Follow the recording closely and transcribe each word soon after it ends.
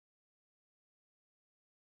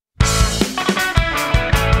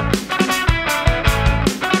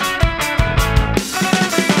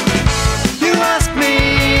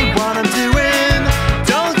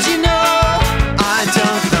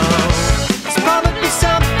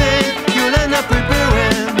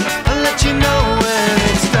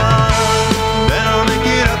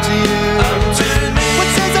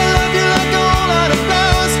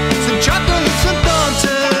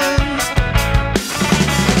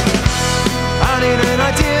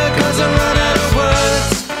I run out of words.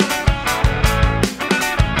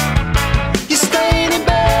 You're staying in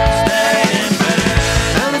bed,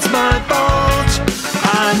 and it's my fault,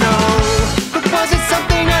 I know. But was it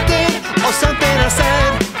something I did or something I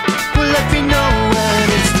said? Well, let me know when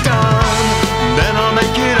it's done, then I'll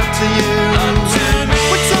make it up to you.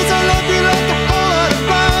 Which says I love you like a whole lot of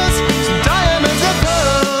flowers, some diamonds and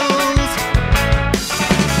pearls.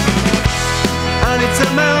 I need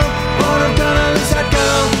some help, or I'm gonna lose that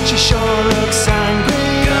girl. She sure looks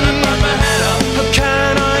angry. Gonna bump my head up. How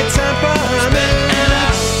can I temper her mood?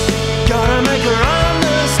 Gotta make her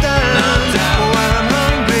understand. When I'm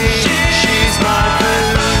hungry, she's my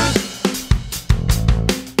food.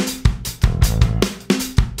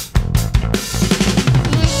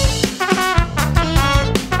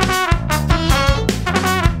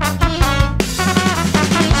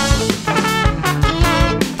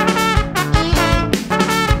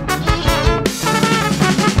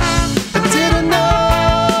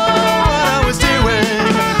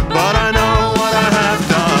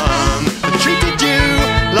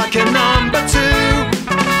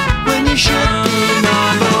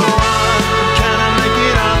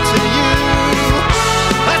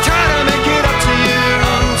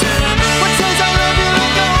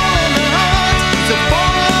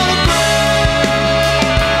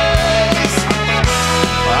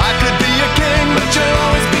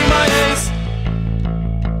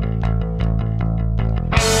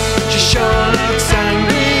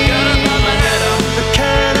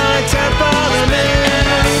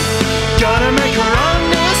 Gotta make her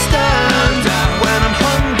understand. When I'm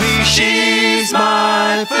hungry, she's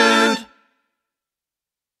my food.